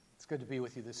good to be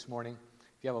with you this morning.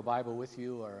 If you have a Bible with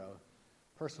you or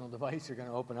a personal device, you're going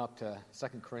to open up to 2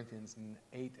 Corinthians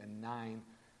 8 and 9.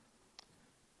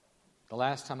 The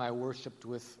last time I worshiped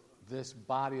with this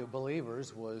body of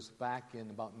believers was back in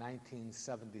about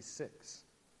 1976.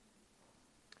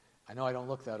 I know I don't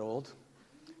look that old,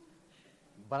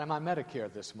 but I'm on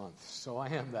Medicare this month, so I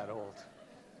am that old.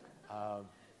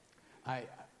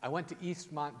 I went to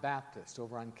Eastmont Baptist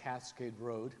over on Cascade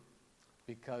Road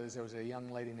because there was a young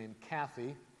lady named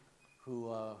Kathy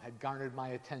who had garnered my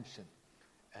attention.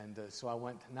 And so I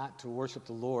went not to worship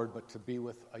the Lord, but to be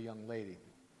with a young lady.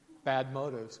 Bad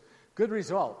motives. Good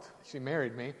result. She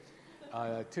married me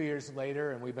 2 years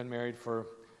later, and we've been married for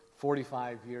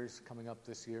 45 years coming up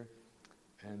this year.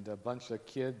 And a bunch of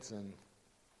kids and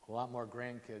a lot more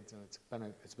grandkids, and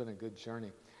it's been a good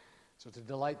journey. So it's a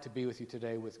delight to be with you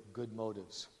today with good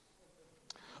motives.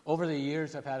 Over the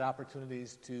years, I've had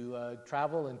opportunities to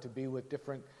travel and to be with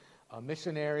different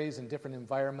missionaries in different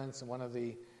environments. And one of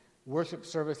the worship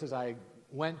services I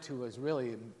went to was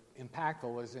really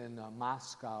impactful was in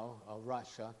Moscow,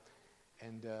 Russia.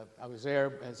 And I was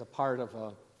there as a part of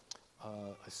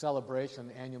a celebration,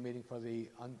 an annual meeting for the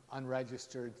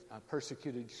unregistered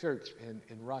persecuted church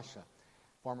in Russia,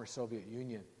 former Soviet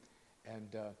Union.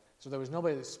 And so there was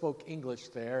nobody that spoke English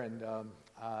there, and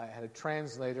I had a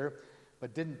translator,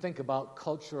 but didn't think about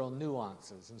cultural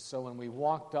nuances. And so when we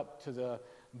walked up to the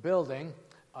building,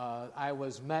 I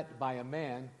was met by a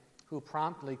man who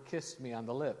promptly kissed me on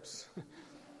the lips,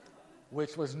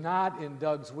 which was not in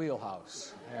Doug's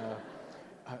wheelhouse.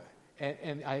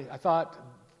 And I thought,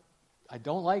 I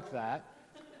don't like that,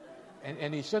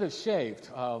 and he should have shaved.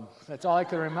 That's all I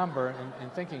could remember in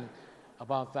thinking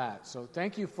about that. So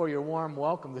thank you for your warm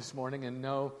welcome this morning, and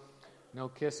no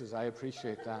kisses. I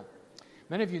appreciate that.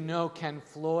 Many of you know Ken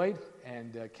Floyd,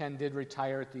 and Ken did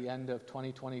retire at the end of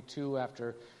 2022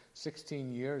 after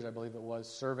 16 years, I believe it was,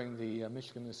 serving the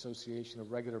Michigan Association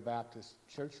of Regular Baptist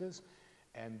Churches,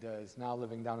 and is now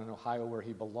living down in Ohio where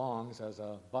he belongs as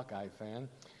a Buckeye fan.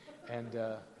 And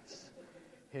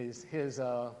his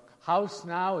house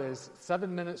now is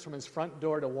 7 minutes from his front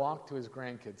door to walk to his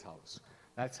grandkids' house.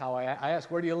 That's how I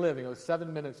asked, where do you live? He goes,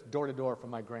 7 minutes door to door from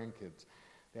my grandkids.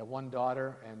 They have one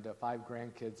daughter and 5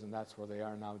 grandkids, and that's where they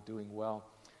are now, doing well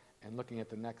and looking at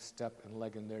the next step and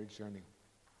leg in their journey.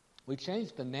 We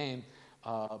changed the name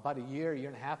about a year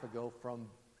and a half ago from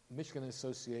Michigan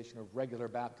Association of Regular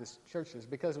Baptist Churches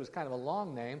because it was kind of a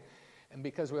long name, and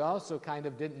because we also kind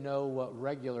of didn't know what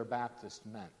regular Baptist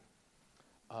meant.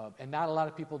 And not a lot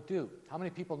of people do. How many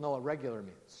people know what regular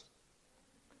means?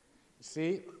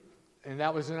 See? And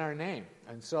that was in our name.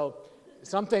 And so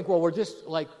some think, well, we're just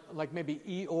like maybe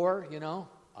Eeyore, you know.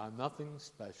 I'm nothing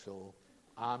special.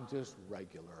 I'm just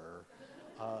regular.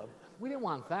 We didn't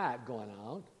want that going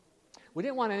out. We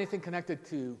didn't want anything connected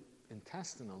to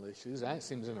intestinal issues. That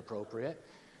seems inappropriate.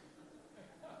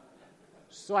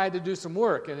 So I had to do some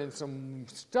work, and in some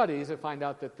studies, I find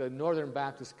out that the Northern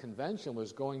Baptist Convention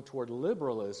was going toward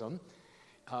liberalism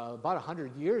about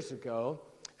 100 years ago,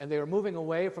 and they were moving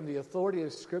away from the authority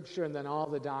of Scripture, and then all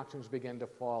the doctrines began to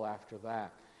fall after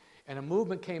that. And a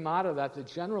movement came out of that, the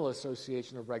General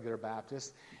Association of Regular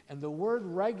Baptists, and the word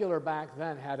regular back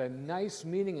then had a nice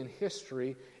meaning in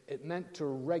history. It meant to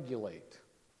regulate.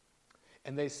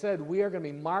 And they said, we are going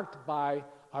to be marked by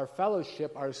our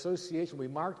fellowship, our association, we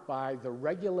marked by the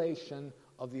regulation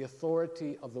of the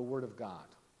authority of the Word of God.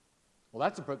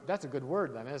 Well, that's a good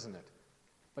word then, isn't it?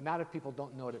 But not if people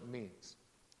don't know what it means.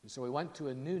 And so we went to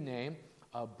a new name,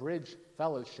 Bridge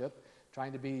Fellowship,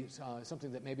 trying to be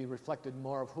something that maybe reflected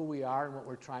more of who we are and what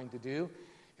we're trying to do.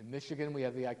 In Michigan, we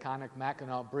have the iconic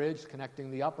Mackinac Bridge connecting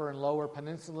the upper and lower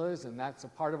peninsulas, and that's a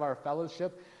part of our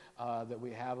fellowship. That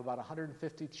we have about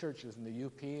 150 churches in the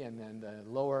UP and the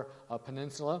lower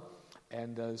peninsula.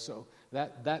 And so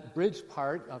that bridge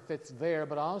part fits there,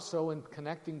 but also in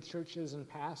connecting churches and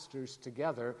pastors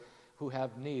together who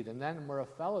have need. And then we're a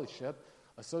fellowship.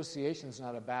 Association is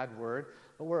not a bad word,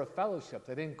 but we're a fellowship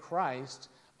that in Christ,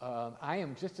 I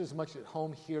am just as much at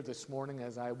home here this morning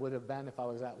as I would have been if I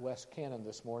was at West Cannon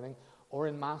this morning or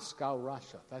in Moscow,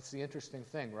 Russia. That's the interesting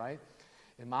thing, right?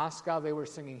 In Moscow, they were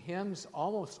singing hymns,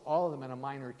 almost all of them in a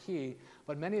minor key,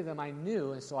 but many of them I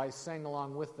knew, and so I sang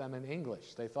along with them in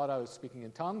English. They thought I was speaking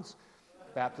in tongues.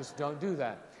 Baptists don't do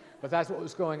that. But that's what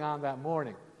was going on that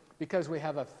morning. Because we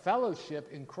have a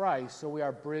fellowship in Christ, so we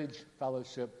are Bridge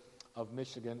Fellowship of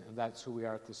Michigan, and that's who we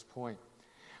are at this point.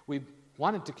 We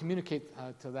wanted to communicate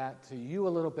to you a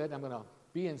little bit. I'm going to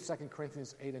be in 2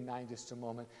 Corinthians 8 and 9 just a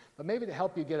moment. But maybe to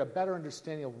help you get a better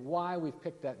understanding of why we've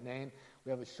picked that name, we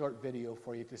have a short video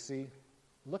for you to see.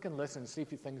 Look and listen, see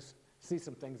if you see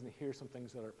some things and hear some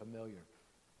things that are familiar.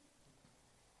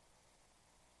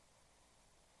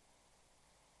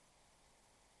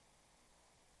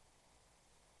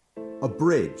 A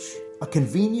bridge, a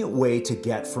convenient way to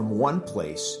get from one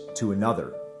place to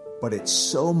another. But it's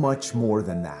so much more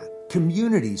than that.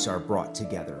 Communities are brought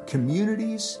together,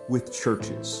 communities with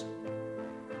churches.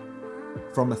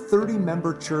 From a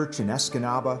 30-member church in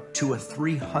Escanaba to a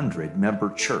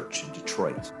 300-member church in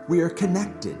Detroit. We are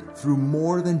connected through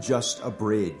more than just a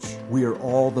bridge. We are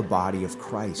all the body of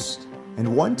Christ.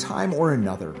 And one time or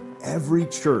another, every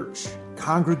church,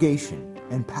 congregation,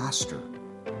 and pastor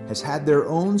has had their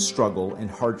own struggle and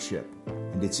hardship,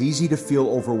 and it's easy to feel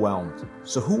overwhelmed.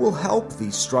 So who will help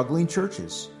these struggling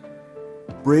churches?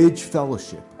 Bridge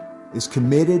Fellowship is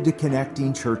committed to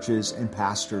connecting churches and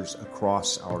pastors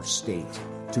across our state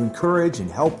to encourage and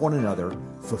help one another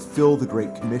fulfill the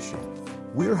Great Commission.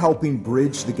 We're helping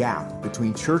bridge the gap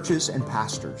between churches and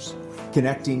pastors,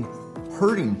 connecting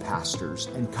hurting pastors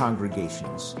and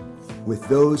congregations with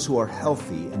those who are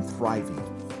healthy and thriving,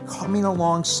 coming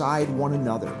alongside one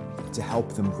another to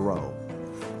help them grow,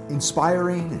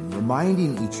 inspiring and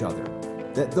reminding each other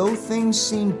that though things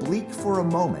seem bleak for a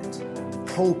moment,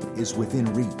 hope is within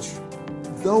reach.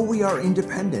 Though we are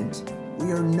independent,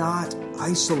 we are not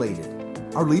isolated.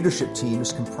 Our leadership team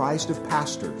is comprised of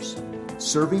pastors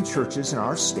serving churches in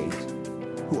our state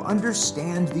who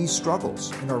understand these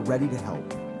struggles and are ready to help.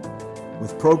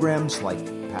 With programs like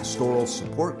pastoral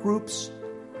support groups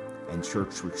and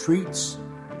church retreats,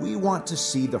 we want to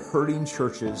see the hurting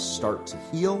churches start to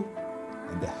heal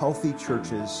and the healthy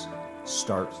churches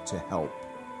start to help.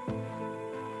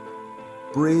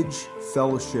 Bridge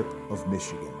Fellowship of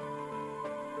Michigan.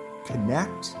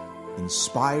 Connect,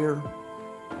 inspire,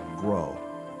 grow.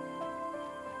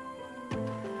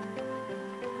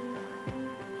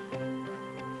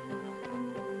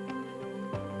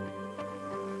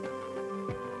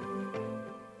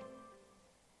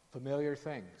 Familiar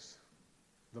things.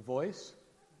 The voice.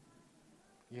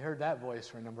 You heard that voice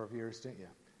for a number of years, didn't you?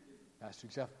 Pastor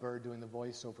Jeff Bird doing the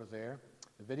voice over there.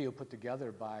 The video put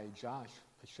together by Josh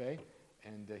Pache,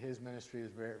 and his ministry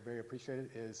is very, very appreciated.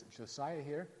 Is Josiah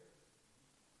here?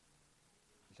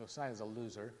 Josiah's a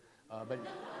loser, but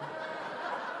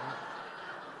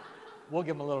we'll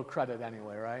give him a little credit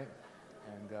anyway, right?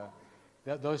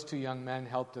 And those two young men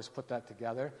helped us put that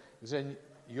together. It was in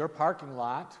your parking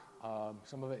lot,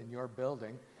 some of it in your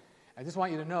building. I just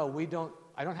want you to know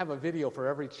I don't have a video for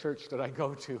every church that I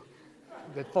go to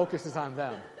that focuses on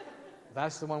them.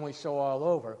 That's the one we show all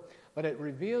over. But it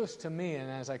reveals to me, and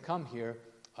as I come here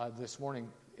this morning,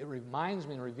 it reminds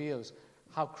me and reveals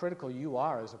how critical you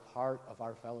are as a part of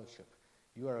our fellowship.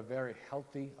 You are a very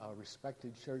healthy,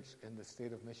 respected church in the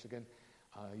state of Michigan.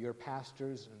 Your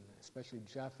pastors, and especially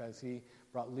Jeff, as he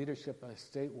brought leadership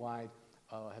statewide,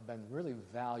 have been really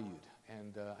valued.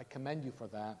 And I commend you for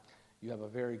that. You have a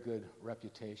very good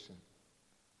reputation.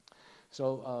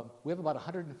 So we have about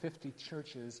 150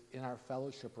 churches in our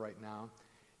fellowship right now.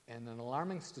 And an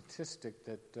alarming statistic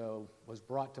that was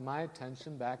brought to my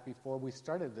attention back before we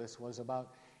started this was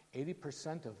about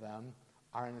 80% of them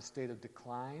are in a state of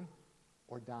decline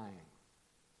or dying.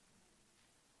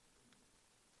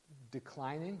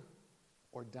 Declining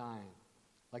or dying.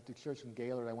 Like the church in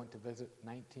Gaylord I went to visit,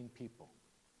 19 people.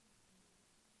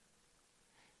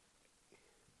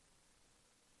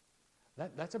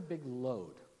 That's a big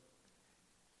load.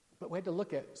 But we had to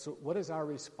look at, so what is our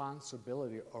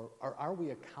responsibility, or are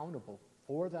we accountable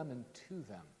for them and to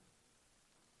them?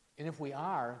 And if we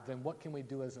are, then what can we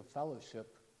do as a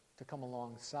fellowship to come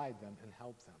alongside them and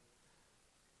help them?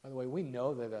 By the way, we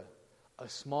know that a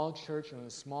small church in a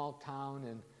small town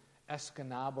in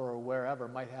Escanaba or wherever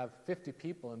might have 50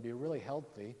 people and be really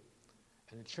healthy,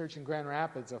 and a church in Grand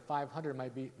Rapids of 500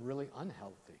 might be really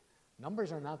unhealthy.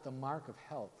 Numbers are not the mark of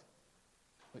health.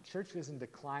 But churches in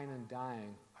decline and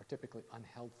dying are typically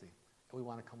unhealthy, and we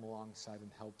want to come alongside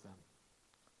and help them.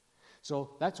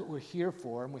 So that's what we're here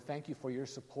for, and we thank you for your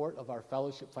support of our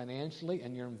fellowship financially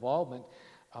and your involvement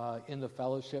in the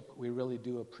fellowship. We really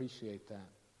do appreciate that.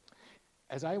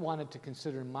 As I wanted to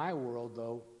consider in my world,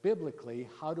 though, biblically,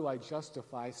 how do I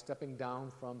justify stepping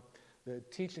down from the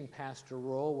teaching pastor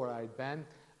role where I'd been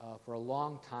for a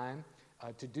long time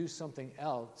to do something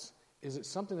else? Is it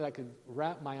something that I could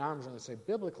wrap my arms around and say,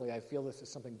 biblically, I feel this is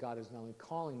something God is not only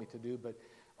calling me to do, but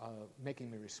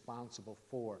making me responsible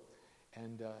for?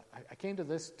 And I came to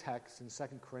this text in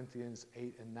 2 Corinthians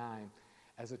 8 and 9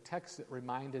 as a text that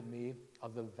reminded me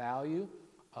of the value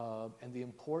and the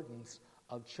importance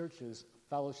of churches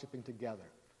fellowshipping together,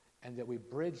 and that we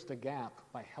bridge the gap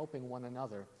by helping one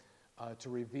another to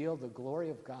reveal the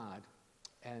glory of God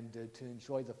and to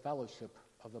enjoy the fellowship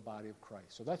of the body of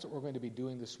Christ. So that's what we're going to be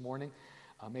doing this morning.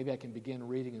 Maybe I can begin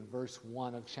reading in verse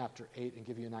 1 of chapter 8 and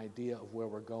give you an idea of where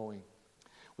we're going.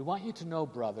 We want you to know,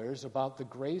 brothers, about the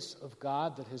grace of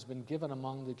God that has been given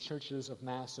among the churches of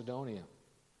Macedonia.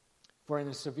 For in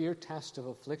a severe test of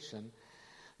affliction,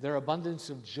 their abundance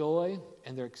of joy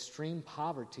and their extreme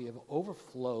poverty have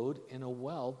overflowed in a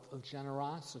wealth of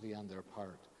generosity on their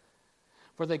part.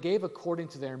 For they gave according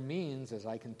to their means, as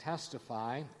I can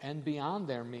testify, and beyond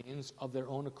their means of their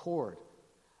own accord,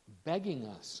 begging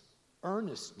us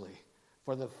earnestly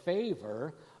for the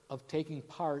favor of taking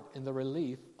part in the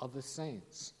relief of the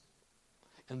saints.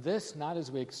 And this not as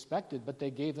we expected, but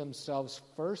they gave themselves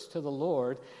first to the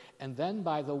Lord, and then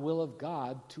by the will of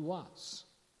God to us.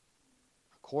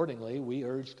 Accordingly, we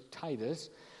urged Titus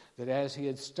that as he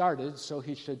had started, so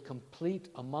he should complete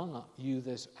among you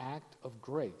this act of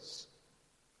grace.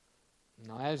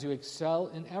 Now, as you excel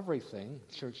in everything,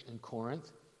 church in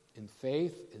Corinth, in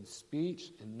faith, in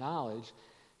speech, in knowledge,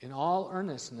 in all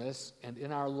earnestness, and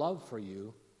in our love for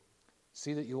you,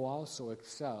 see that you also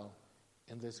excel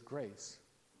in this grace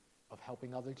of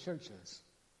helping other churches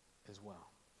as well.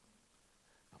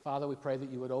 Now, Father, we pray that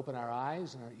you would open our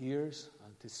eyes and our ears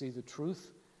to see the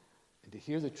truth and to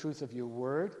hear the truth of your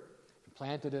word, and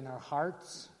plant it in our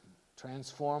hearts,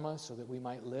 transform us so that we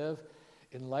might live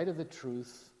in light of the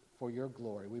truth for your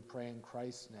glory. We pray in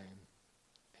Christ's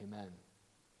name. Amen.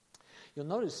 You'll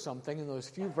notice something in those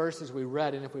few verses we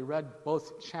read, and if we read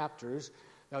both chapters,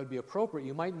 that would be appropriate.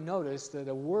 You might notice that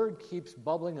a word keeps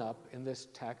bubbling up in this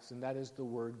text, and that is the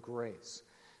word grace.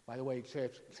 By the way,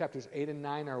 chapters 8 and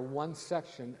 9 are one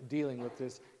section dealing with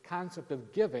this concept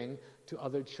of giving to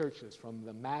other churches, from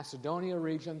the Macedonia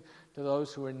region to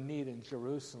those who are in need in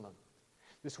Jerusalem.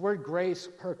 This word grace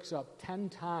perks up 10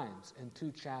 times in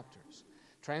 2 chapters.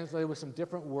 Translated with some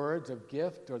different words of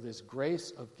gift or this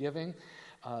grace of giving.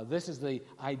 This is the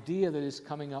idea that is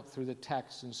coming up through the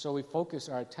text. And so we focus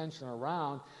our attention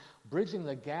around bridging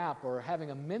the gap or having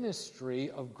a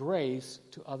ministry of grace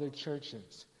to other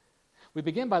churches. We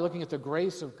begin by looking at the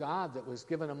grace of God that was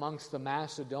given amongst the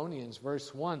Macedonians.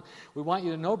 Verse 1, we want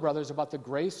you to know, brothers, about the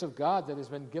grace of God that has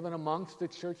been given amongst the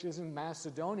churches in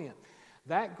Macedonia.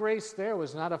 That grace there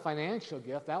was not a financial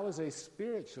gift. That was a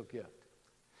spiritual gift.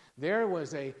 There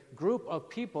was a group of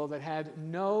people that had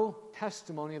no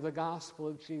testimony of the gospel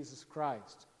of Jesus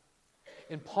Christ.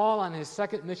 And Paul, on his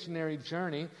second missionary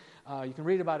journey, you can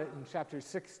read about it in chapters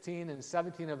 16 and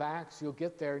 17 of Acts. You'll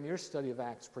get there in your study of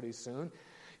Acts pretty soon.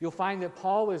 You'll find that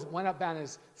Paul went up on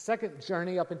his second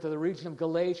journey up into the region of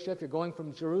Galatia. If you're going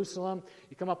from Jerusalem,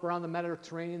 you come up around the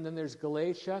Mediterranean, then there's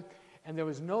Galatia. And there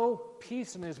was no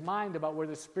peace in his mind about where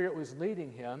the Spirit was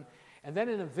leading him. And then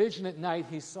in a vision at night,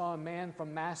 he saw a man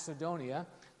from Macedonia.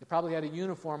 They probably had a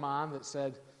uniform on that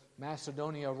said,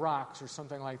 Macedonia rocks or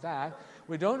something like that.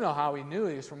 We don't know how he knew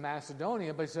he was from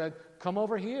Macedonia, but he said, come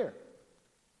over here.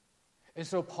 And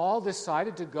so Paul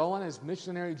decided to go on his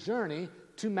missionary journey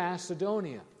to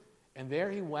Macedonia. And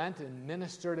there he went and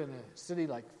ministered in a city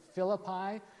like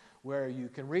Philippi, where you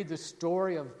can read the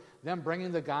story of them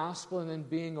bringing the gospel and then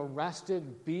being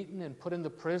arrested, beaten, and put into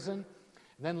prison.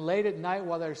 And then late at night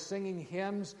while they're singing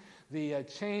hymns, the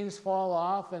chains fall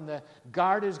off and the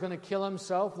guard is going to kill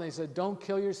himself. And they said, don't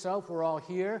kill yourself, we're all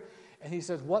here. And he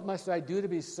says, what must I do to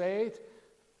be saved?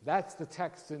 That's the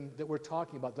text that we're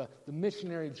talking about, the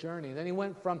missionary journey. And then he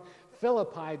went from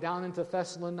Philippi down into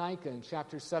Thessalonica in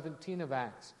chapter 17 of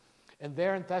Acts. And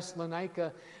there in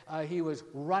Thessalonica, he was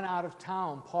run out of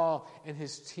town, Paul and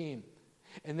his team.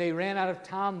 And they ran out of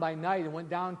town by night and went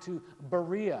down to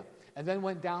Berea. And then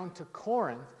went down to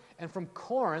Corinth, and from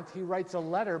Corinth he writes a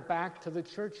letter back to the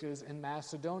churches in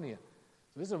Macedonia.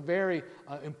 So this is a very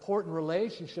important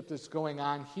relationship that's going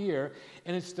on here,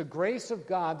 and it's the grace of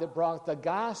God that brought the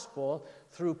gospel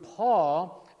through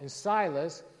Paul and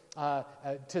Silas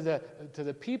to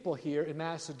the people here in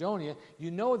Macedonia. You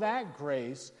know that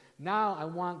grace. Now I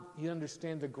want you to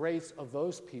understand the grace of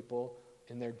those people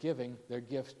in their giving their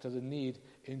gifts to the need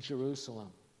in Jerusalem.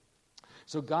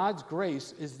 So God's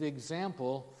grace is the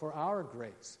example for our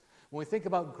grace. When we think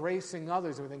about gracing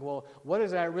others, we think, well, what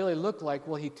does that really look like?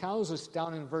 Well, he tells us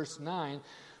down in verse 9,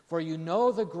 for you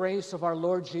know the grace of our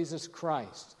Lord Jesus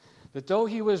Christ, that though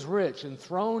he was rich,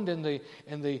 enthroned in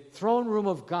the throne room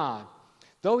of God,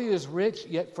 though he is rich,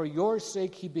 yet for your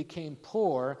sake he became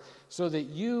poor, so that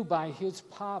you by his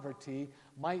poverty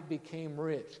might become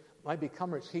rich.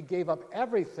 He gave up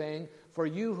everything for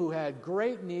you who had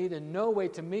great need and no way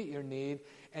to meet your need,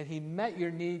 and he met your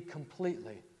need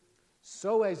completely.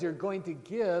 So as you're going to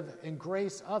give and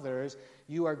grace others,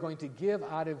 you are going to give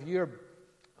out of your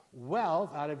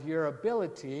wealth, out of your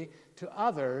ability to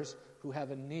others who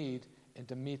have a need and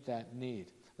to meet that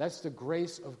need. That's the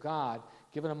grace of God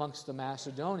given amongst the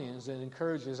Macedonians that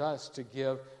encourages us to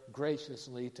give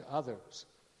graciously to others.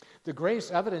 The grace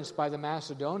evidenced by the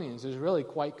Macedonians is really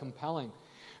quite compelling.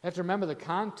 You have to remember the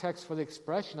context for the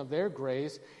expression of their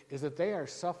grace is that they are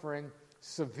suffering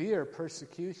severe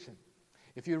persecution.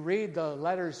 If you read the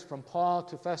letters from Paul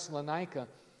to Thessalonica,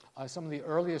 some of the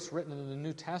earliest written in the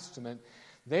New Testament,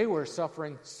 they were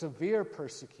suffering severe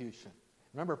persecution.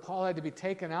 Remember, Paul had to be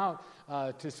taken out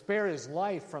to spare his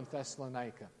life from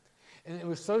Thessalonica. And it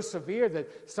was so severe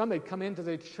that some had come into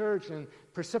the church and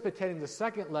precipitating the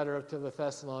second letter to the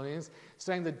Thessalonians,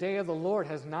 saying the day of the Lord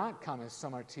has not come, as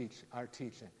some are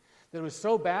teaching. That it was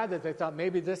so bad that they thought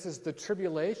maybe this is the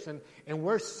tribulation and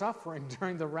we're suffering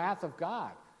during the wrath of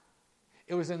God.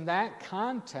 It was in that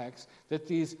context that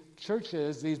these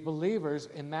churches, these believers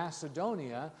in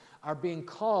Macedonia, are being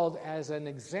called as an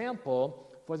example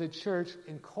for the church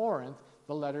in Corinth,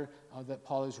 the letter that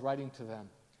Paul is writing to them.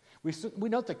 We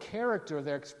note the character of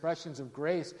their expressions of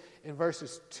grace in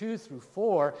verses 2 through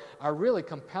 4 are really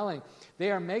compelling. They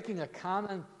are making a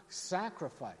common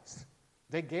sacrifice.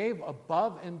 They gave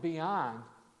above and beyond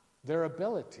their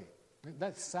ability.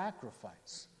 That's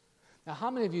sacrifice. Now,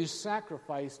 how many of you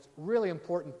sacrificed really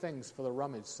important things for the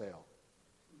rummage sale?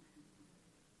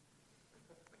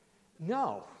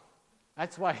 No.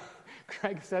 That's why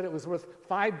Craig said it was worth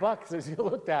 $5 as you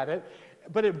looked at it,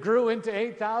 but it grew into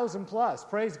 8,000 plus.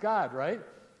 Praise God, right?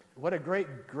 What a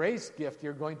great grace gift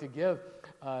you're going to give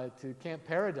to Camp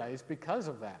Paradise because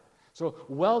of that. So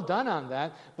well done on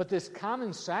that. But this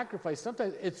common sacrifice,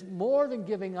 sometimes it's more than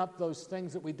giving up those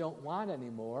things that we don't want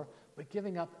anymore, but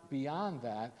giving up beyond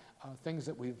that things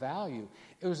that we value.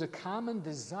 It was a common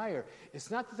desire.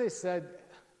 It's not that they said,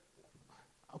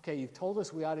 okay, you've told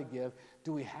us we ought to give.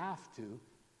 Do we have to?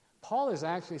 Paul is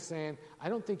actually saying, I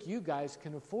don't think you guys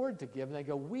can afford to give. And they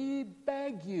go, we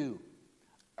beg you,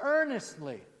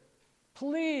 earnestly,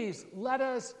 please let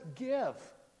us give.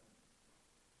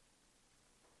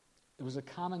 It was a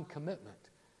common commitment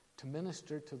to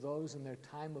minister to those in their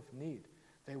time of need.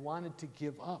 They wanted to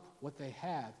give up what they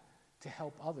had to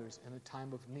help others in a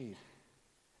time of need.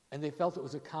 And they felt it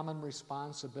was a common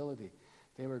responsibility.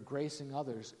 They were gracing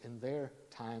others in their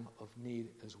time of need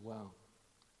as well.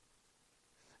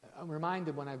 I'm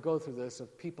reminded when I go through this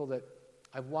of people that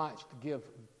I've watched give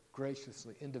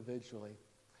graciously, individually.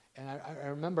 And I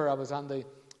remember I was on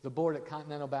the board at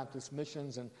Continental Baptist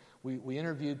Missions, and we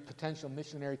interviewed potential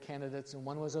missionary candidates, and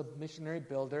one was a missionary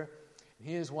builder. And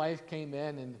he and his wife came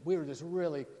in, and we were just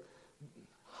really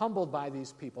humbled by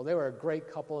these people. They were a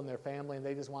great couple in their family, and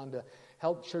they just wanted to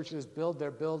help churches build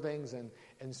their buildings. And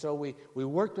so we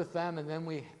worked with them, and then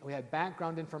we had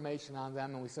background information on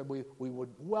them, and we said we would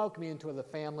welcome you into the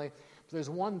family. But there's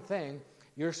one thing,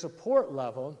 your support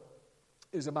level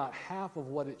is about half of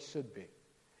what it should be.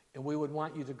 And we would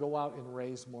want you to go out and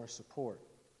raise more support.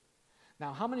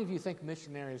 Now, how many of you think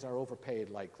missionaries are overpaid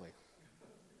likely?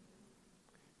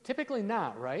 Typically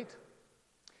not, right?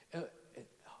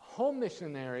 Home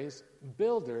missionaries,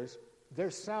 builders, their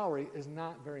salary is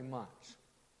not very much.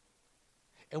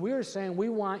 And we were saying we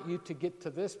want you to get to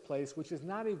this place, which is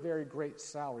not a very great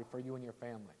salary for you and your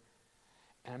family.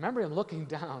 And I remember him looking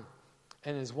down,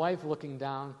 and his wife looking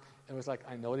down, and was like,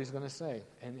 I know what he's going to say.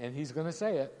 And he's going to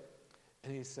say it.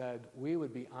 And he said, we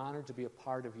would be honored to be a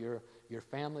part of your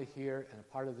family here and a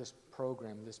part of this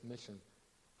program, this mission.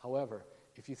 However,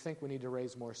 if you think we need to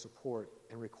raise more support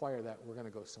and require that, we're going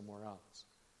to go somewhere else.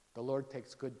 The Lord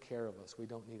takes good care of us. We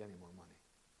don't need any more money.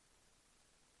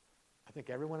 I think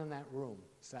everyone in that room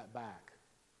sat back,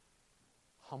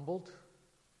 humbled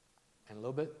and a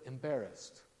little bit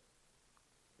embarrassed,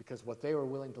 because what they were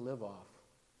willing to live off,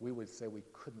 we would say we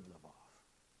couldn't live off.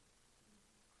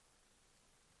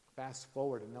 Fast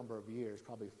forward a number of years,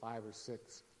 probably 5 or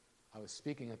 6, I was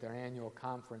speaking at their annual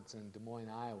conference in Des Moines,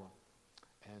 Iowa,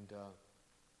 and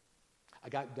I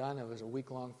got done. It was a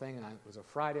week-long thing, and it was a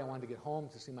Friday. I wanted to get home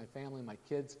to see my family, my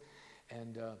kids,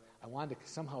 and I wanted to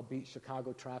somehow beat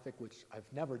Chicago traffic, which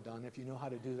I've never done. If you know how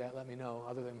to do that, let me know,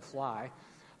 other than fly.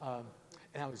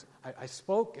 And I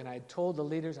spoke, and I told the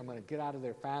leaders, I'm going to get out of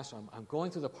there fast. So I'm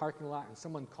going through the parking lot, and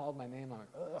someone called my name. I'm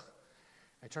like, ugh.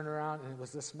 I turned around, and it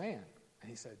was this man. And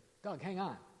he said, Doug, hang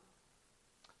on.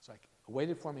 So I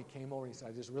waited for him. He came over. He said,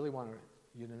 I just really want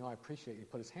you to know I appreciate you. He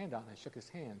put his hand out, and I shook his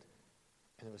hand,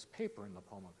 and there was paper in the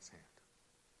palm of his hand.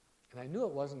 And I knew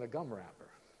it wasn't a gum wrapper.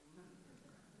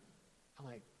 I'm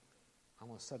like, I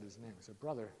almost said his name. I said,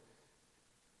 brother,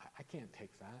 I can't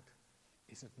take that.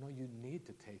 He said, no, you need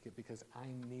to take it because I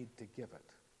need to give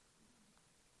it.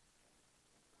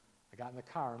 I got in the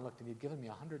car and looked, and he'd given me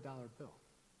a $100 bill.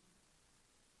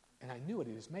 And I knew what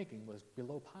he was making was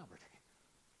below poverty.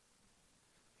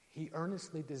 He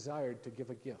earnestly desired to give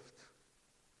a gift.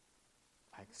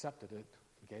 I accepted it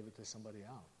and gave it to somebody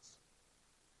else.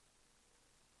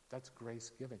 That's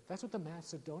grace giving. That's what the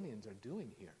Macedonians are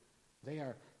doing here. They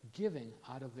are giving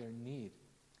out of their need.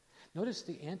 Notice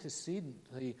the antecedent,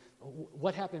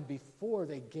 what happened before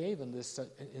they gave in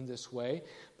this way.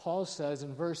 Paul says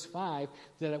in verse 5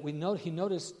 that he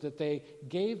noticed that they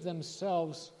gave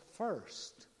themselves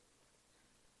first,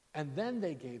 and then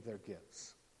they gave their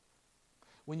gifts.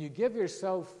 When you give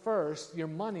yourself first, your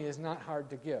money is not hard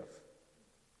to give.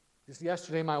 Just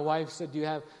yesterday, my wife said, "Do you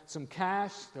have some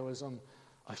cash?" There was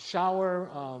a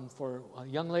shower for a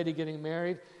young lady getting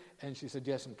married, and she said, "Do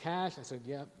you have some cash?" I said,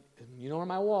 "Yeah, you know where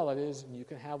my wallet is, and you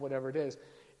can have whatever it is."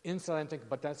 Inside, I'm thinking,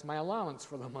 but that's my allowance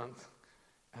for the month.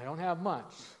 I don't have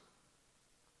much.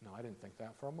 No, I didn't think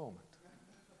that for a moment.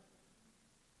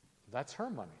 That's her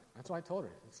money. That's what I told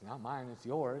her. It's not mine, it's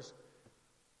yours.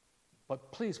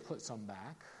 But please put some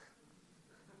back.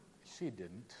 She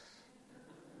didn't.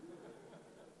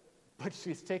 But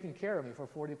she's taken care of me for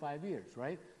 45 years,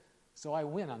 right? So I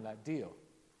win on that deal.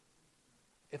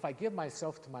 If I give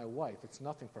myself to my wife, it's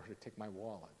nothing for her to take my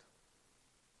wallet.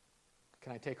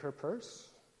 Can I take her purse?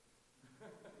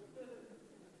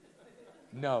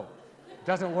 No. It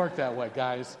doesn't work that way,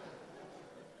 guys.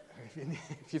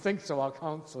 If you think so, I'll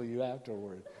counsel you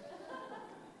afterward.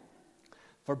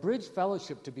 For Bridge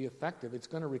Fellowship to be effective, it's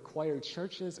going to require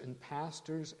churches and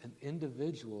pastors and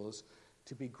individuals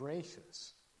to be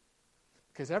gracious.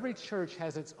 Because every church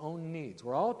has its own needs.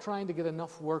 We're all trying to get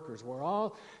enough workers. We're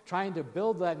all trying to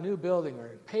build that new building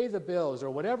or pay the bills or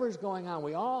whatever is going on.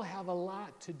 We all have a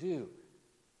lot to do.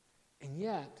 And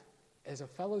yet, as a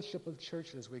fellowship of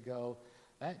churches, we go,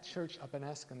 that church up in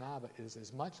Escanaba is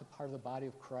as much a part of the body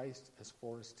of Christ as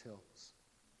Forest Hills.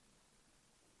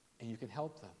 And you can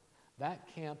help them. That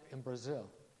camp in Brazil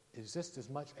is just as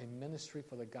much a ministry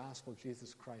for the gospel of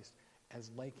Jesus Christ as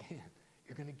Lake Ann.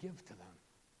 You're going to give to them,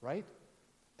 right?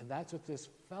 And that's what this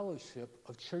fellowship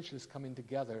of churches coming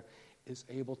together is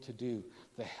able to do.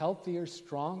 The healthier,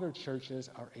 stronger churches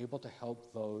are able to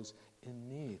help those in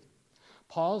need.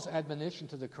 Paul's admonition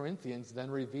to the Corinthians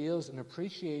then reveals an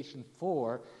appreciation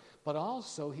for, but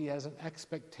also he has an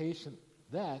expectation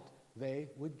that they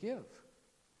would give.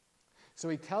 So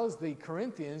he tells the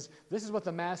Corinthians, this is what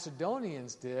the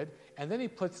Macedonians did, and then he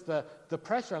puts the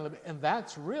pressure on them, and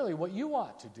that's really what you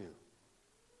ought to do.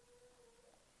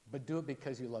 But do it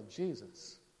because you love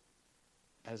Jesus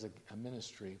as a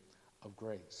ministry of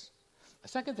grace. A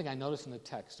second thing I noticed in the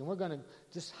text, and we're going to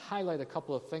just highlight a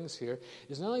couple of things here,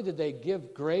 is not only did they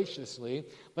give graciously,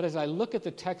 but as I look at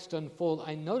the text unfold,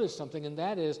 I notice something, and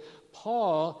that is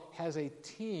Paul has a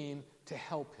team to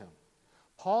help him.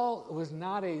 Paul was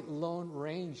not a lone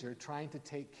ranger trying to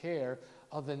take care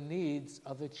of the needs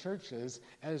of the churches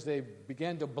as they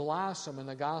began to blossom, and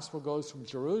the gospel goes from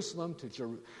Jerusalem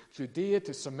to Judea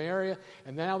to Samaria,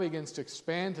 and now begins to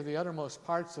expand to the uttermost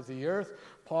parts of the earth.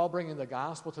 Paul bringing the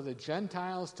gospel to the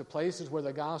Gentiles, to places where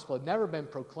the gospel had never been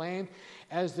proclaimed.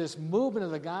 As this movement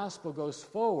of the gospel goes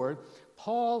forward,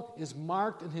 Paul is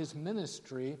marked in his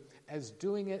ministry as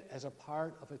doing it as a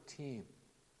part of a team.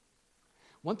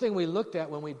 One thing we looked at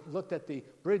when we looked at the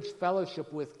Bridge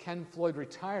Fellowship with Ken Floyd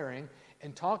retiring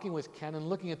and talking with Ken and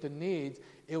looking at the needs,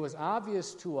 it was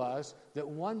obvious to us that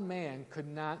one man could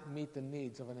not meet the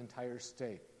needs of an entire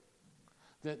state.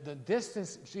 The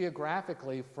distance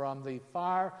geographically from the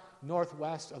far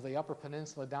northwest of the Upper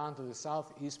Peninsula down to the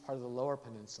southeast part of the Lower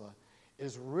Peninsula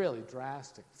is really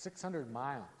drastic, 600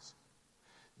 miles.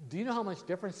 Do you know how much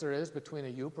difference there is between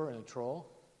a Yooper and a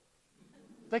troll?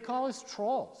 They call us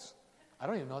trolls. I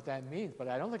don't even know what that means, but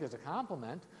I don't think it's a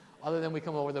compliment, other than we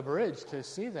come over the bridge to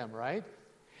see them, right?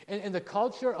 And the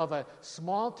culture of a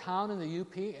small town in the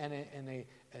UP and a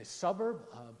suburb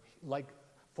like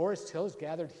Forest Hills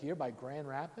gathered here by Grand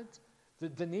Rapids,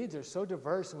 the needs are so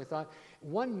diverse, and we thought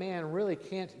one man really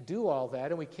can't do all that,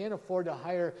 and we can't afford to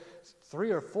hire 3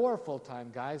 or 4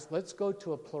 full-time guys. Let's go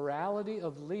to a plurality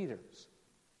of leaders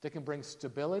that can bring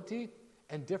stability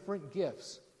and different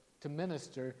gifts to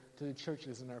minister to the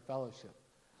churches in our fellowship.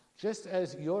 Just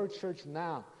as your church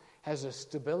now has a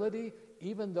stability,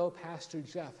 even though Pastor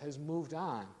Jeff has moved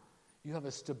on, you have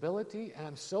a stability, and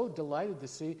I'm so delighted to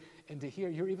see and to hear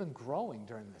you're even growing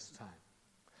during this time.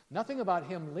 Nothing about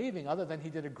him leaving other than he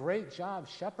did a great job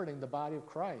shepherding the body of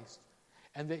Christ,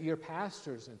 and that your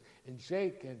pastors and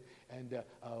Jake and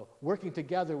working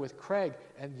together with Craig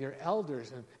and your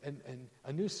elders and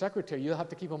a new secretary, you'll have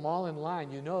to keep them all in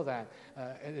line, you know that.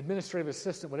 An administrative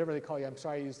assistant, whatever they call you. I'm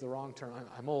sorry I used the wrong term.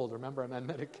 I'm old. Remember, I'm on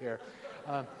Medicare.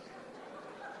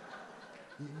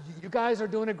 You guys are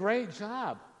doing a great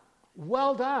job.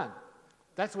 Well done.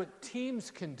 That's what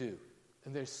teams can do.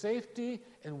 And there's safety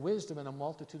and wisdom in a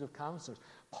multitude of counselors.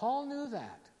 Paul knew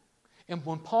that. And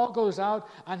when Paul goes out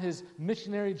on his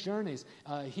missionary journeys,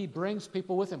 he brings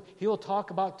people with him. He will talk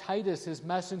about Titus, his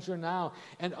messenger now,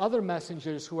 and other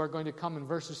messengers who are going to come in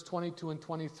verses 22 and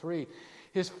 23.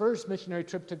 His first missionary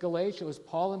trip to Galatia was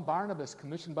Paul and Barnabas,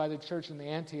 commissioned by the church in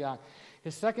Antioch.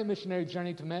 His second missionary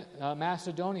journey to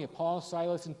Macedonia, Paul,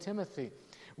 Silas, and Timothy.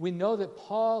 We know that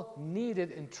Paul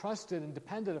needed and trusted and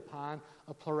depended upon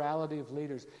a plurality of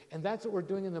leaders. And that's what we're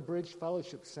doing in the Bridge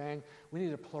Fellowship, saying we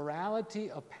need a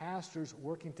plurality of pastors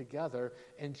working together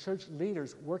and church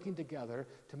leaders working together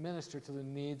to minister to the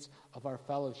needs of our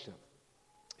fellowship.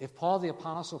 If Paul the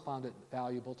Apostle found it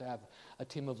valuable to have a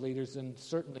team of leaders, then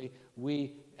certainly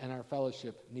we and our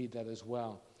fellowship need that as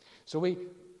well. So we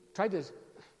tried to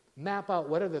map out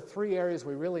what are the three areas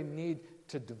we really need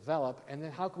to develop, and then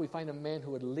how can we find a man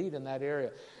who would lead in that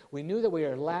area. We knew that we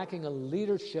are lacking a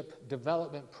leadership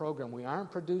development program. We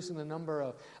aren't producing the number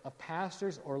of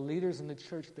pastors or leaders in the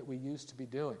church that we used to be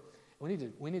doing. We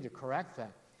need to correct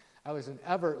that. I was in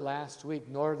Everett last week,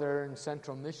 northern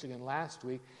central Michigan last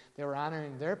week. They were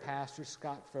honoring their pastor,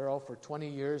 Scott Farrell, for 20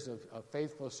 years of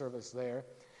faithful service there.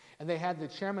 And they had the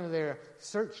chairman of their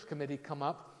search committee come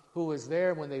up, who was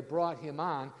there when they brought him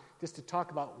on, just to talk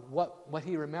about what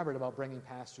he remembered about bringing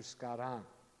Pastor Scott on.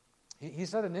 He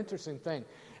said an interesting thing.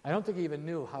 I don't think he even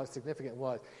knew how significant it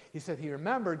was. He said he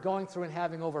remembered going through and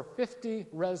having over 50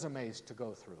 resumes to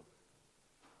go through.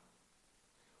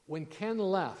 When Ken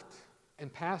left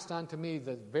and passed on to me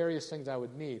the various things I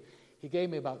would need, he gave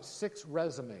me about 6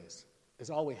 resumes, is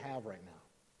all we have right now.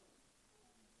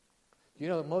 You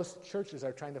know that most churches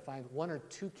are trying to find 1 or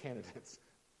 2 candidates,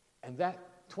 and that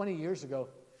 20 years ago,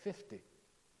 50.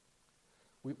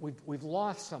 We've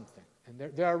lost something, and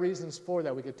there are reasons for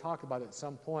that. We could talk about it at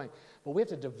some point. But we have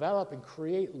to develop and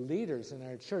create leaders in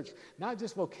our church, not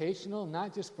just vocational,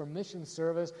 not just for mission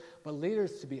service, but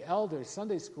leaders to be elders,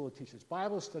 Sunday school teachers,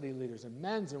 Bible study leaders, and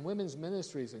men's and women's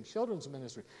ministries and children's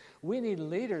ministry. We need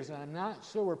leaders, and I'm not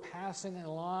sure we're passing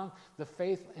along the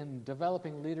faith and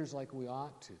developing leaders like we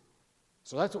ought to.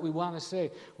 So that's what we want to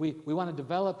say. We want to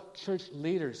develop church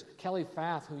leaders. Kelly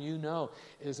Fath, who you know,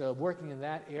 is working in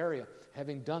that area,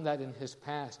 having done that in his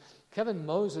past. Kevin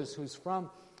Moses, who's from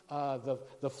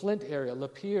the Flint area,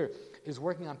 Lapeer, is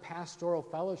working on pastoral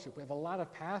fellowship. We have a lot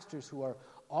of pastors who are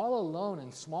all alone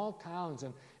in small towns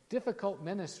and difficult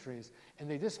ministries, and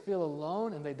they just feel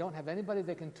alone, and they don't have anybody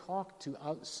they can talk to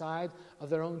outside of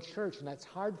their own church, and that's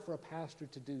hard for a pastor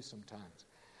to do sometimes.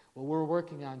 Well, we're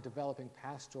working on developing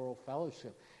pastoral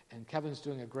fellowship, and Kevin's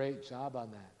doing a great job on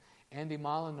that. Andy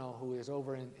Molyneux, who is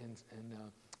over in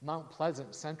Mount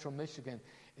Pleasant, Central Michigan,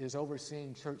 is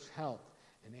overseeing church health.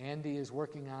 And Andy is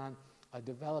working on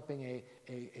developing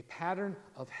a pattern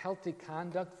of healthy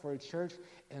conduct for a church,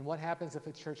 and what happens if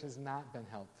a church has not been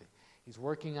healthy. He's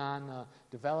working on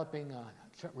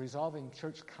resolving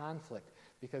church conflict,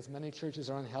 because many churches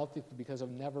are unhealthy because of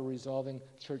never resolving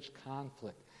church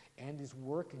conflict. Andy's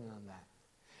working on that.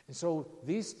 And so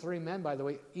these 3 men, by the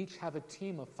way, each have a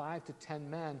team of 5 to 10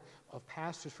 men of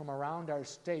pastors from around our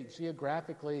state,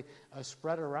 geographically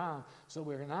spread around. So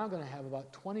we're now going to have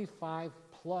about 25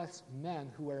 plus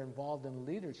men who are involved in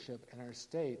leadership in our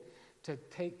state to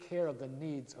take care of the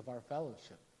needs of our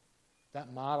fellowship.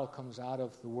 That model comes out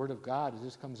of the Word of God. It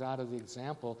just comes out of the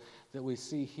example that we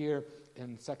see here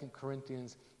in 2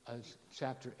 Corinthians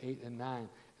chapter 8 and 9.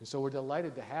 And so we're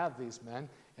delighted to have these men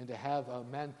and to have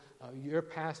men. Your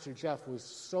pastor, Jeff, was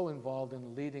so involved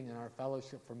in leading in our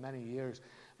fellowship for many years.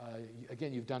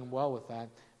 Again, you've done well with that.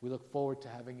 We look forward to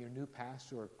having your new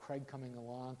pastor, or Craig coming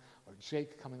along, or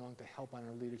Jake coming along to help on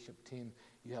our leadership team.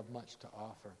 You have much to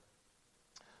offer.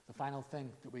 The final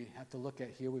thing that we have to look at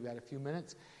here, we've got a few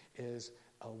minutes, is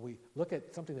we look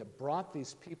at something that brought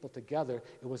these people together.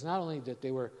 It was not only that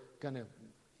they were going to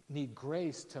need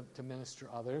grace to minister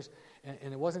others,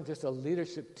 and it wasn't just a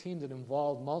leadership team that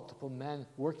involved multiple men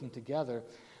working together,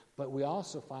 but we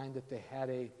also find that they had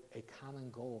a common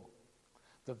goal.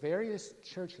 The various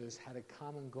churches had a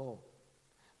common goal.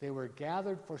 They were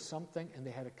gathered for something, and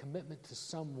they had a commitment to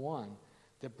someone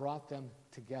that brought them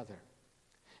together.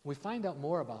 We find out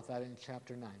more about that in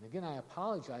chapter 9. Again, I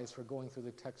apologize for going through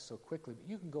the text so quickly, but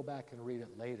you can go back and read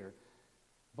it later.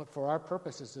 But for our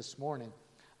purposes this morning,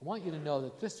 I want you to know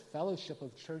that this fellowship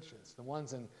of churches, the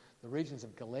ones in the regions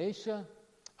of Galatia,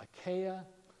 Achaia,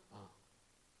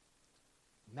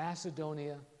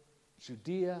 Macedonia,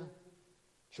 Judea,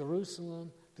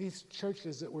 Jerusalem, these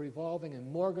churches that were evolving,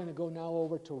 and more going to go now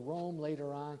over to Rome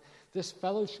later on, this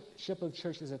fellowship of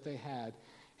churches that they had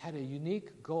had a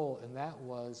unique goal, and that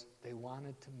was they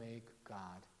wanted to make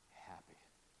God happy.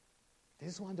 They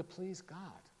just wanted to please God.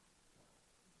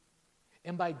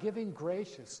 And by giving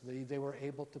graciously, they were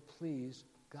able to please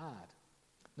God.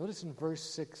 Notice in verse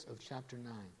 6 of chapter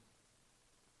 9.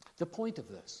 The point of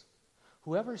this: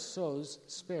 whoever sows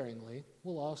sparingly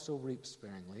will also reap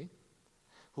sparingly.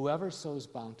 Whoever sows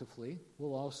bountifully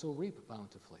will also reap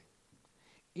bountifully.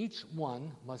 Each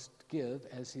one must give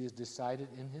as he has decided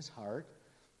in his heart,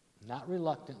 not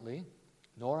reluctantly,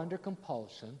 nor under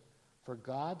compulsion, for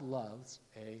God loves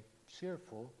a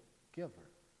cheerful giver.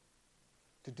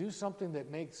 To do something that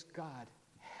makes God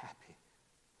happy.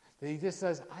 That he just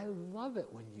says, I love it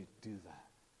when you do that.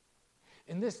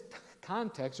 In this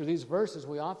context, or these verses,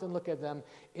 we often look at them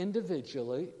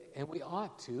individually, and we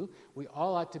ought to. We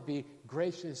all ought to be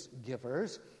gracious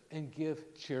givers and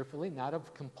give cheerfully, not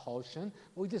of compulsion.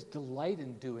 We just delight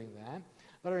in doing that.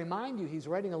 But I remind you, he's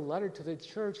writing a letter to the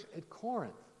church at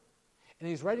Corinth. And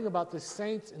he's writing about the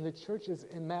saints in the churches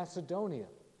in Macedonia.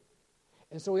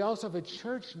 And so we also have a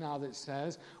church now that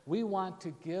says we want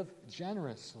to give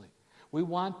generously. We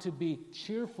want to be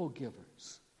cheerful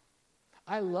givers.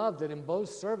 I love that in both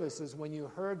services, when you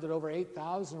heard that over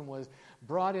 8,000 was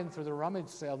brought in through the rummage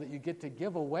sale that you get to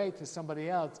give away to somebody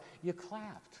else, you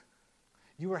clapped.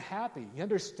 You were happy. You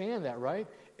understand that, right?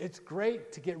 It's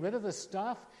great to get rid of the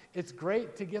stuff. It's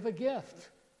great to give a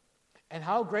gift. And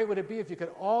how great would it be if you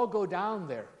could all go down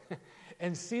there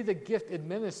and see the gift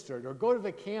administered, or go to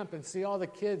the camp and see all the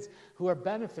kids who are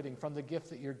benefiting from the gift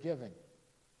that you're giving.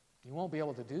 You won't be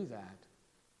able to do that,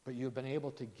 but you've been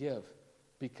able to give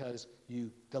because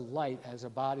you delight as a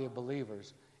body of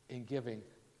believers in giving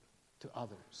to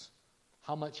others.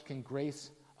 How much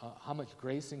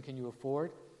gracing can you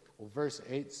afford? Well, verse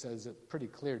 8 says it pretty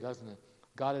clear, doesn't it?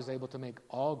 God is able to make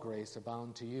all grace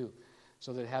abound to you,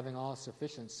 so that having all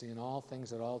sufficiency in all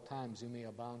things at all times, you may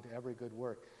abound to every good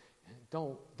work. And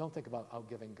don't think about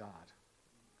outgiving God.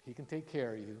 He can take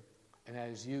care of you, and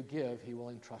as you give, he will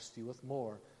entrust you with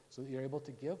more, so that you're able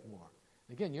to give more.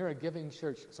 Again, you're a giving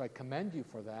church, so I commend you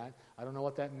for that. I don't know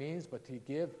what that means, but to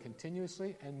give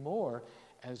continuously and more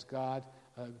as God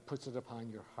puts it upon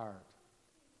your heart.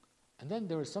 And then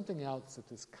there was something else at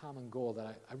this common goal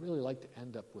that I really like to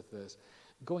end up with this.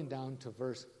 Going down to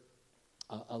verse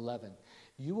 11.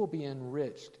 You will be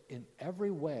enriched in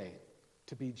every way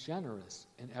to be generous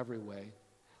in every way,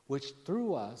 which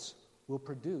through us will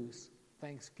produce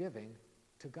thanksgiving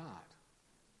to God.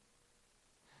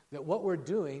 That what we're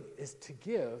doing is to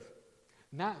give,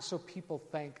 not so people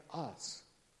thank us.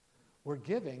 We're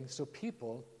giving so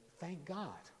people thank God,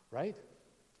 right?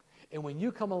 And when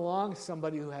you come along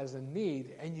somebody who has a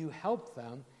need and you help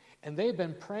them, and they've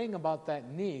been praying about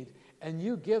that need, and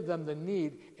you give them the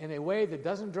need in a way that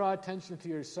doesn't draw attention to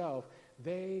yourself,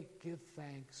 they give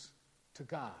thanks to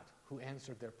God who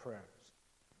answered their prayers.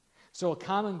 So a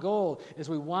common goal is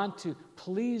we want to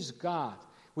please God.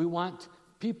 We want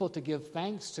people to give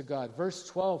thanks to God. Verse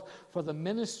 12, for the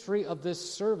ministry of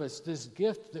this service, this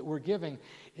gift that we're giving,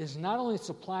 is not only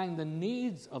supplying the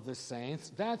needs of the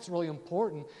saints, that's really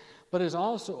important, but is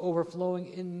also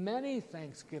overflowing in many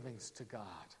thanksgivings to God.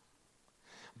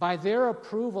 By their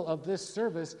approval of this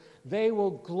service, they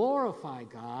will glorify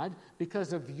God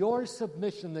because of your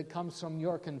submission that comes from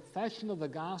your confession of the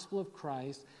gospel of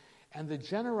Christ and the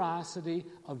generosity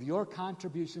of your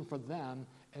contribution for them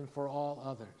and for all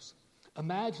others.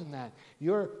 Imagine that.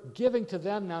 Your giving to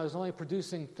them now is only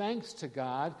producing thanks to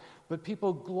God, but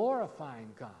people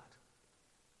glorifying God.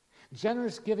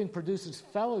 Generous giving produces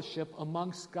fellowship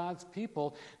amongst God's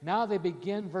people. Now they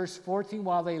begin, verse 14,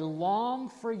 while they long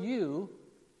for you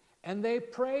and they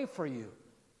pray for you.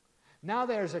 Now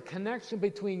there's a connection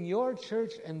between your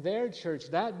church and their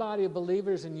church, that body of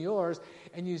believers and yours,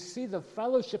 and you see the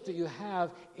fellowship that you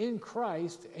have in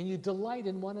Christ, and you delight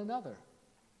in one another.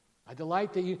 I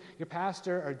delight that your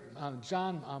pastor, or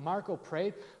John Marco,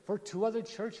 prayed for 2 other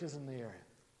churches in the area.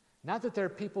 Not that their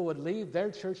people would leave their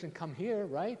church and come here,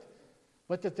 right?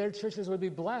 But that their churches would be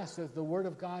blessed as the word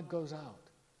of God goes out.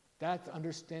 That's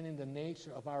understanding the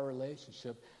nature of our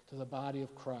relationship to the body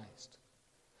of Christ.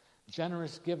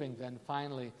 Generous giving then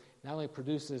finally not only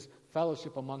produces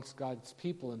fellowship amongst God's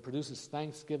people and produces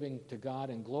thanksgiving to God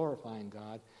and glorifying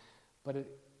God, but it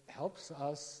helps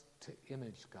us to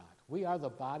image God. We are the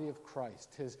body of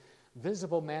Christ, his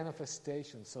visible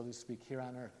manifestation, so to speak, here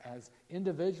on earth, as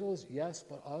individuals, yes,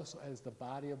 but also as the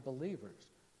body of believers.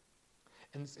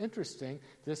 And it's interesting,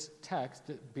 this text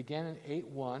that began in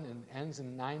 8:1 and ends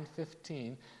in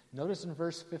 9:15. Notice in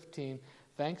verse 15,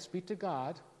 thanks be to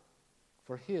God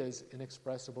for his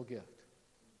inexpressible gift.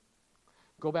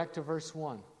 Go back to verse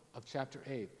 1 of chapter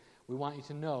 8. we want you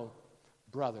to know,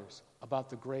 brothers, about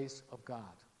the grace of God.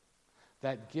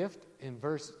 That gift in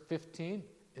verse 15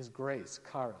 is grace,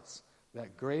 charis.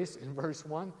 That grace in verse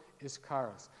 1 is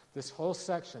charis. This whole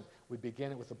section, we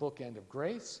begin it with the bookend of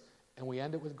grace, and we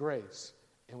end it with grace.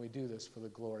 And we do this for the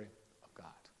glory of God.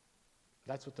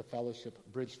 That's what the fellowship,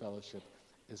 Bridge Fellowship,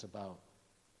 is about.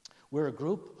 We're a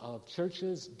group of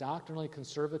churches, doctrinally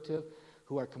conservative,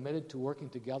 who are committed to working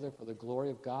together for the glory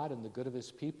of God and the good of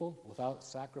his people without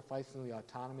sacrificing the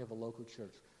autonomy of a local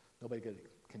church. Nobody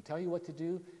can tell you what to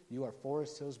do. You are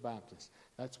Forest Hills Baptist.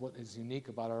 That's what is unique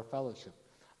about our fellowship.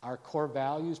 Our core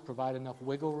values provide enough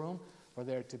wiggle room for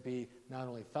there to be not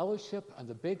only fellowship on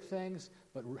the big things,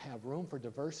 but have room for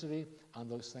diversity on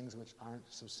those things which aren't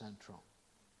so central.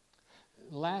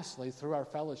 Lastly, through our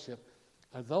fellowship,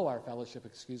 though our fellowship,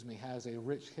 has a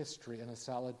rich history and a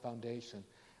solid foundation,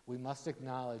 we must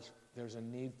acknowledge there's a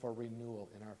need for renewal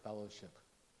in our fellowship.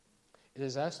 It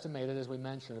is estimated, as we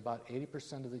mentioned, about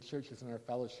 80% of the churches in our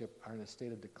fellowship are in a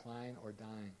state of decline or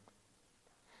dying.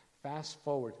 Fast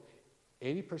forward,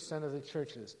 80% of the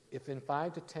churches, if in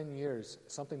 5 to 10 years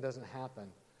something doesn't happen,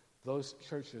 those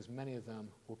churches, many of them,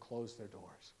 will close their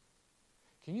doors.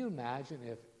 Can you imagine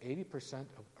if 80%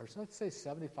 or let's say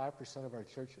 75% of our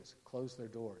churches closed their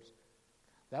doors?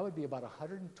 That would be about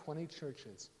 120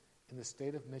 churches in the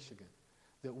state of Michigan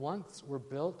that once were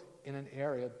built in an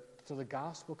area so the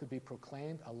gospel could be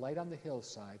proclaimed, a light on the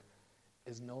hillside,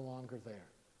 is no longer there.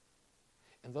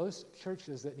 And those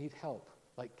churches that need help,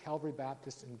 like Calvary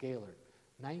Baptist in Gaylord,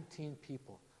 19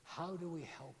 people, how do we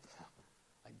help them?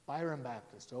 Like Byron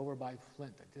Baptist over by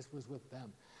Flint, I just was with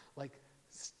them. Like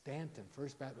Stanton,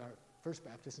 First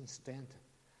Baptist in Stanton.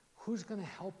 Who's going to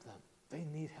help them? They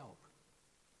need help.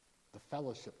 The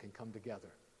fellowship can come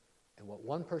together. And what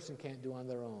one person can't do on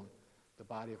their own, the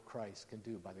body of Christ can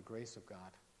do by the grace of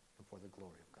God and for the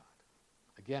glory of God.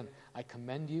 Again, I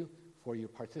commend you for your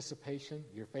participation,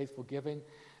 your faithful giving,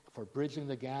 for bridging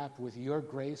the gap with your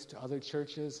grace to other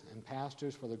churches and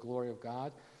pastors for the glory of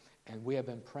God. And we have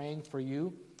been praying for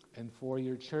you and for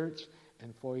your church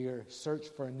and for your search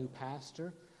for a new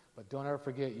pastor. But don't ever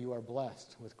forget, you are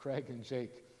blessed with Craig and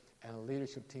Jake and a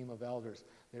leadership team of elders.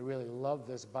 They really love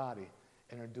this body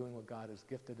and are doing what God has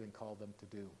gifted and called them to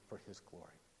do for his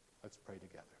glory. Let's pray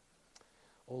together.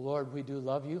 Oh Lord, we do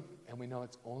love you, and we know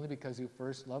it's only because you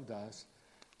first loved us.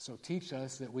 So teach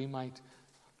us that we might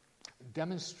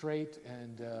demonstrate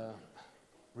and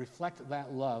reflect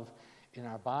that love in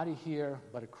our body here,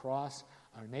 but across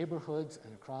our neighborhoods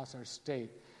and across our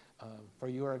state, for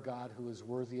you are a God who is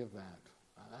worthy of that.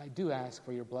 I do ask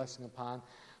for your blessing upon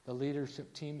the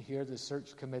leadership team here, the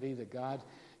search committee, that God,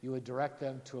 you would direct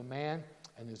them to a man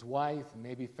and his wife, and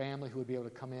maybe family who would be able to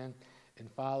come in and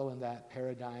follow in that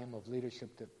paradigm of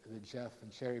leadership that Jeff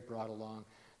and Sherry brought along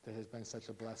that has been such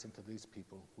a blessing to these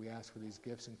people. We ask for these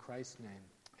gifts in Christ's name.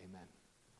 Amen.